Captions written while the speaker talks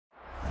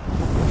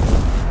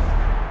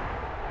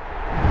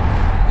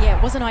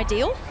Wasn't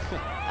ideal,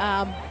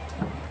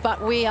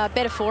 but we are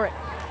better for it.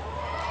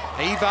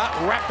 Eva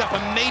wrapped up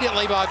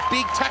immediately by a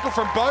big tackle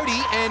from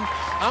Bodie, and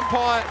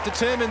umpire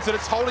determines that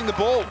it's holding the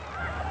ball.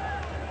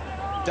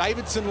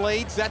 Davidson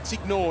leads, that's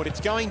ignored.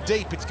 It's going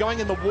deep, it's going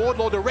in the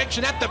Wardlaw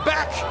direction at the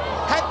back.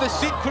 Had the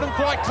sit, couldn't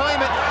quite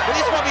claim it, but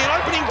this might be an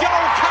opening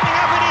goal. Coming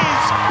up it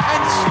is,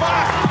 and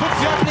Svarc puts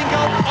the opening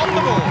goal on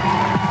the ball.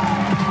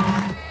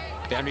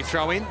 Boundary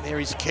throw in, there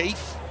is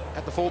Keith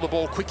at the fall of the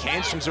ball, quick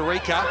hands from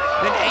Zarica.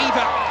 Then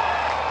Eva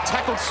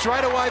tackled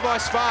straight away by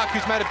Svarc,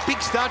 who's made a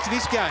big start to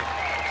this game.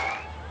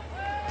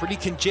 Pretty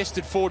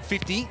congested forward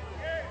 50.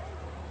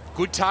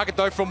 Good target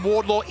though from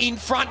Wardlaw in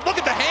front. Look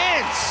at the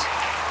hands!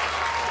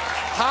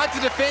 Hard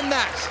to defend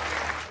that.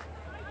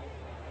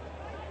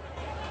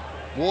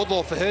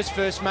 Wardlaw for her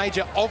first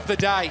major of the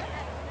day.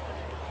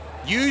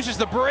 Uses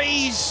the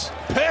breeze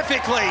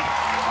perfectly.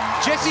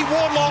 Jessie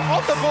Wardlaw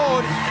on the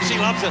board. She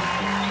loves it.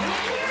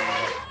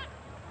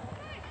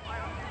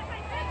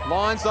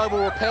 Lions though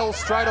will repel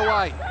straight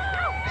away.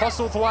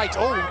 Postlethwaite,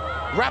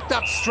 wrapped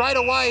up straight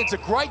away. It's a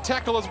great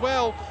tackle as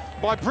well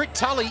by Britt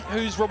Tully,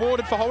 who's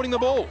rewarded for holding the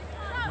ball.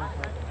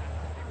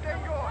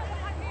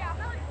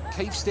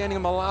 Keith standing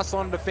on the last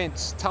line of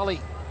defence. Tully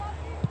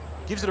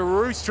gives it a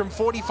roost from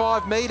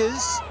 45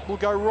 metres. Will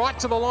go right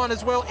to the line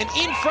as well. And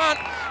in front,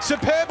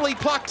 superbly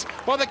plucked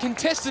by the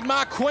contested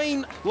Mark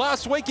Queen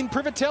last week in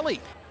Privatelli.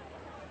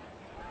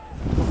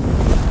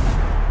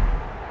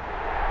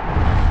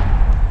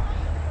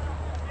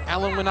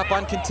 Allen went up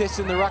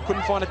uncontested in the ruck,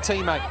 couldn't find a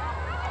teammate.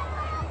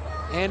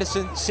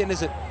 Anderson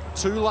centres it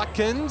to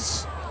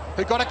Lutkins,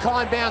 who got a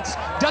kind bounce.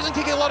 Doesn't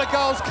kick a lot of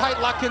goals, Kate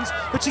Lutkins,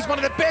 but she's one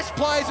of the best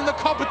players in the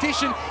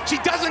competition. She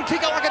doesn't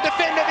kick it like a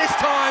defender this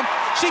time.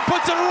 She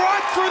puts it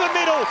right through the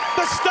middle.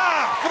 The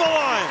star for the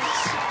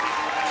Lions.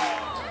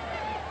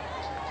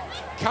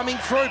 Coming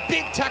through,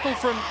 big tackle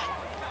from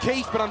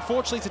Keith, but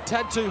unfortunately it's a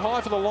tad too high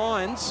for the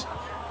Lions.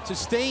 So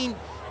Steen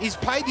is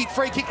paid the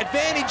free kick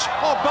advantage.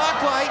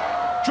 Barclay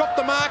dropped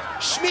the mark.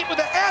 Schmidt with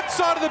the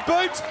outside of the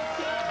boot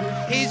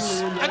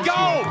is a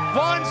goal.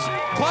 Lions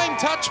claim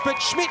touch, but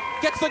Schmidt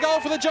gets the goal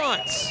for the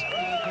Giants.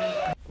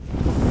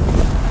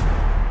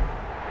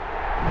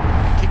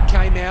 Kick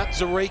came out,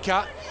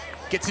 Zarica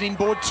gets it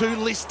inboard to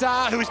Lister,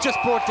 who was just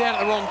brought down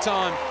at the wrong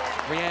time.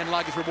 Rhianne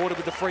Lugg is rewarded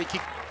with the free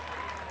kick.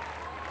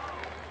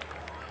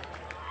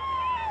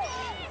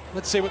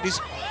 Let's see what this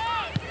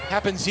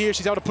happens here.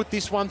 She's able to put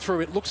this one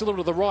through. It looks a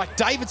little to the right.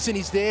 Davidson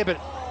is there, but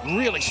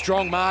really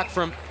strong mark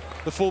from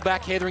the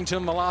fullback Hetherington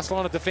on the last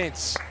line of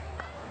defence.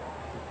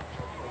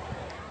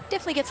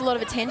 Definitely gets a lot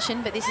of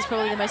attention, but this is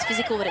probably the most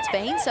physical that it's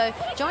been. So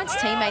Giants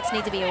teammates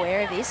need to be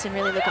aware of this and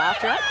really look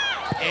after it.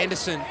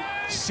 Anderson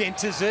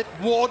centres it.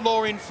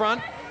 Wardlaw in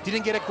front.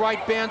 Didn't get a great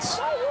bounce.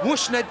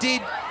 Wushner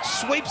did.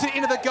 Sweeps it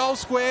into the goal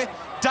square.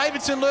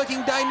 Davidson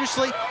lurking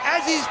dangerously,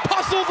 as is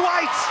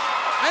Postlethwaite.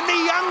 And the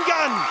young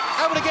gun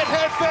able to get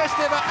her first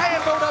ever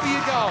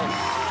AFLW goal.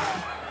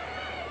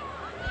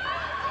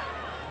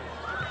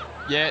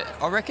 Yeah,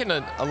 I reckon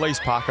Elise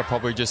Parker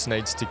probably just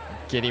needs to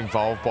get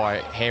involved by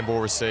handball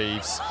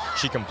receives.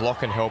 She can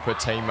block and help her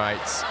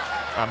teammates.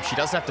 She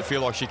doesn't have to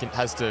feel like she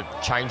has to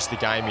change the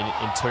game in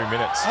 2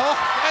 minutes.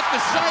 At the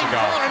same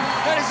time,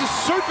 that is a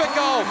super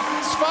goal.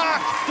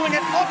 Svarc doing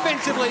it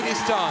offensively this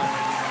time.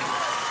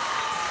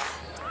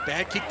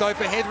 Bad kick though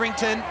for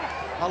Hetherington.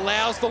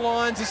 Allows the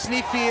Lions a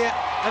sniff here.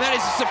 And that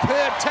is a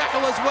superb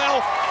tackle as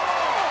well.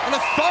 An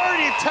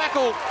authoritative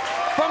tackle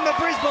from the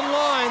Brisbane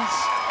Lions.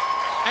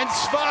 And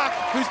Svarc,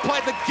 who's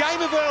played the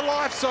game of her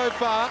life so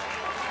far,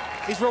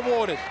 is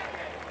rewarded.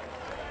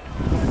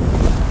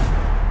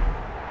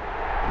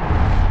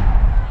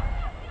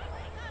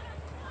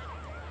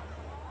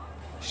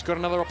 She's got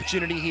another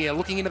opportunity here.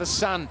 Looking into the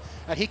sun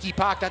at Hickey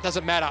Park, that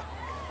doesn't matter.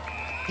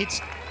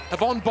 Hits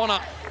Yvonne Bonner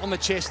on the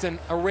chest, and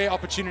a rare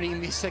opportunity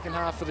in this second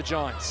half for the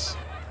Giants.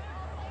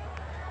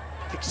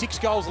 Kicked 6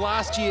 goals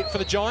last year for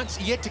the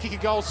Giants, yet to kick a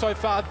goal so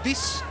far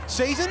this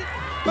season,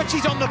 but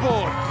she's on the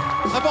board.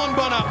 Yvonne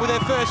Bonner with her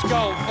first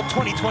goal of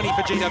 2020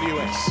 for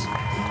GWS.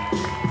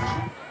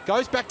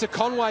 Goes back to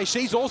Conway,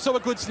 she's also a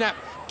good snap.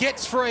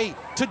 Gets free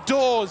to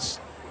Dawes.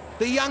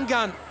 The young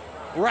gun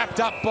wrapped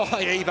up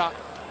by Eva.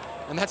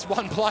 And that's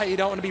one play you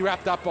don't want to be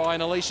wrapped up by,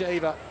 and Alicia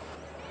Eva.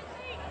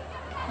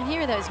 And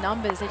here are those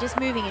numbers. They're just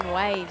moving in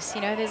waves.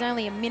 You know, there's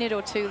only a minute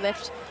or two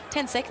left,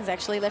 10 seconds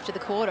actually left of the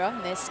quarter,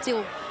 and they're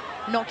still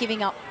not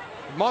giving up.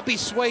 It might be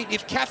sweet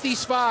if Kathy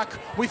Svarc,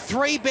 with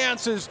 3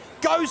 bounces,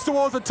 goes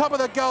towards the top of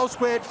the goal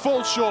square. It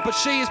falls short, but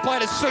she has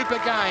played a super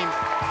game.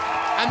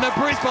 And the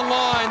Brisbane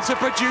Lions have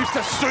produced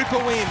a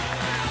super win.